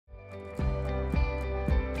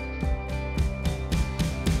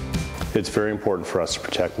It's very important for us to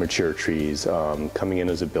protect mature trees. Coming in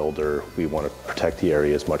as a builder, we want to protect the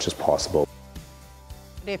area as much as possible.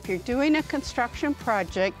 If you're doing a construction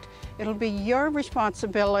project, it'll be your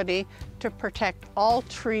responsibility to protect all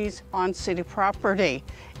trees on city property.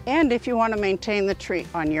 And if you want to maintain the tree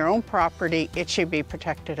on your own property, it should be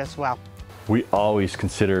protected as well. We always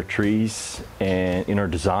consider trees in our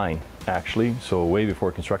design, actually, so way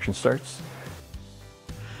before construction starts.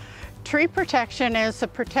 Tree protection is the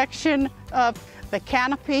protection of the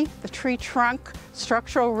canopy, the tree trunk,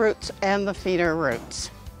 structural roots, and the feeder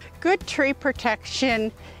roots. Good tree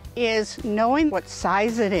protection is knowing what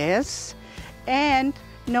size it is and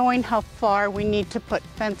knowing how far we need to put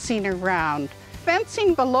fencing around.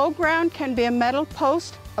 Fencing below ground can be a metal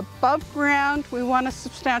post. Above ground, we want a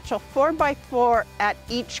substantial 4x4 at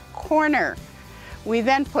each corner. We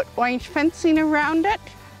then put orange fencing around it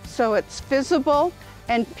so it's visible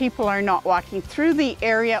and people are not walking through the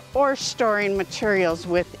area or storing materials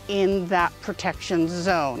within that protection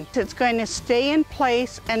zone. It's going to stay in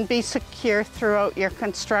place and be secure throughout your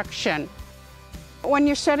construction. When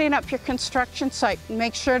you're setting up your construction site,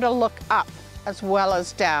 make sure to look up as well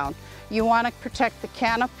as down. You want to protect the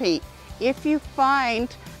canopy. If you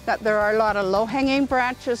find that there are a lot of low-hanging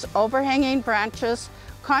branches, overhanging branches,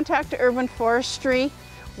 contact urban forestry.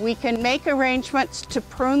 We can make arrangements to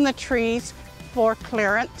prune the trees for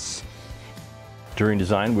clearance. During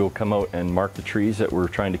design, we'll come out and mark the trees that we're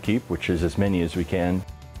trying to keep, which is as many as we can.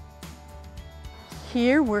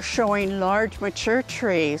 Here we're showing large mature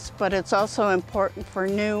trees, but it's also important for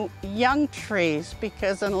new young trees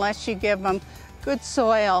because unless you give them good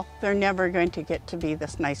soil, they're never going to get to be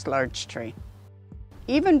this nice large tree.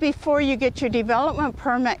 Even before you get your development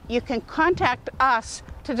permit, you can contact us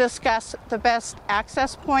to discuss the best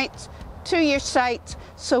access points to your sites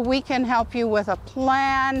so we can help you with a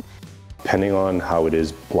plan. Depending on how it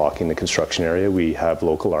is blocking the construction area, we have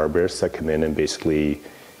local arborists that come in and basically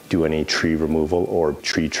do any tree removal or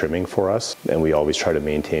tree trimming for us, and we always try to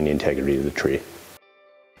maintain the integrity of the tree.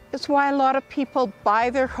 It's why a lot of people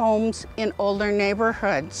buy their homes in older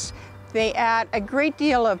neighborhoods. They add a great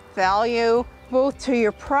deal of value both to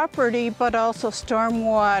your property but also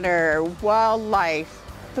stormwater, wildlife.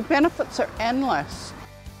 The benefits are endless.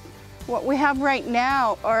 What we have right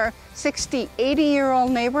now are 60,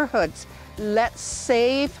 80-year-old neighborhoods. Let's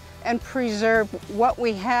save and preserve what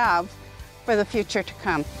we have for the future to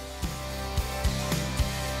come.